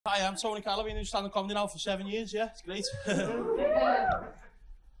Hi, I'm Tony Carroll. I've been doing stand-up comedy now for 7 years, yeah, it's great. Yeah,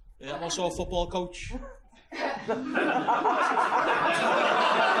 I'm also a football coach. Yeah,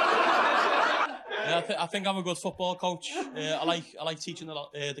 I think I'm a good football coach. I like teaching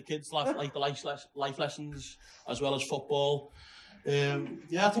the kids like the life lessons as well as football. Yeah,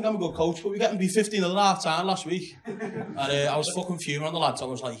 I think I'm a good coach, but we getting to be 15 at half time last week. And I was fucking fuming on the lads. I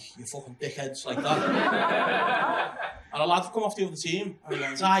was like, you fucking dickheads, like that. And a lad come off the other team, and he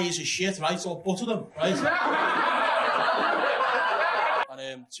went, he's a shit, right? So I buttered him, right?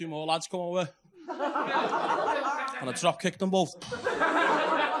 And two more lads come over. And I drop kicked them both.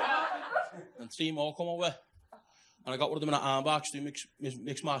 And three more come over. And I got rid of them in an armbar to do mixed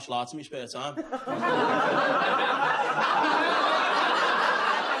martial arts in my spare time.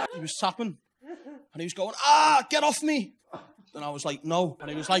 He was tapping. And he was going, get off me. And I was like, no. And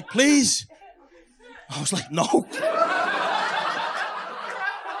he was like, please. I was like, no.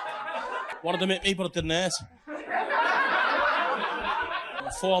 Wanted to hit me, but it didn't hurt.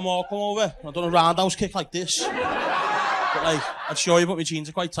 And four more come over. And I done a roundhouse kick like this. But like, I'd show you, but my jeans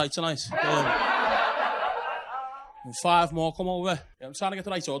are quite tight tonight. And five more come over. Yeah, I'm trying to get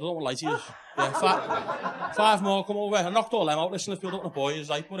the right order, I don't want to lie to you. Yeah, five more come over. I knocked all them out. Listen, if you're looking at boys,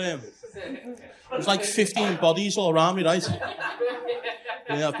 right? But there's like 15 bodies all around me, right?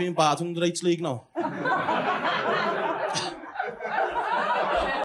 Yeah, I've been bad in the Rates League now.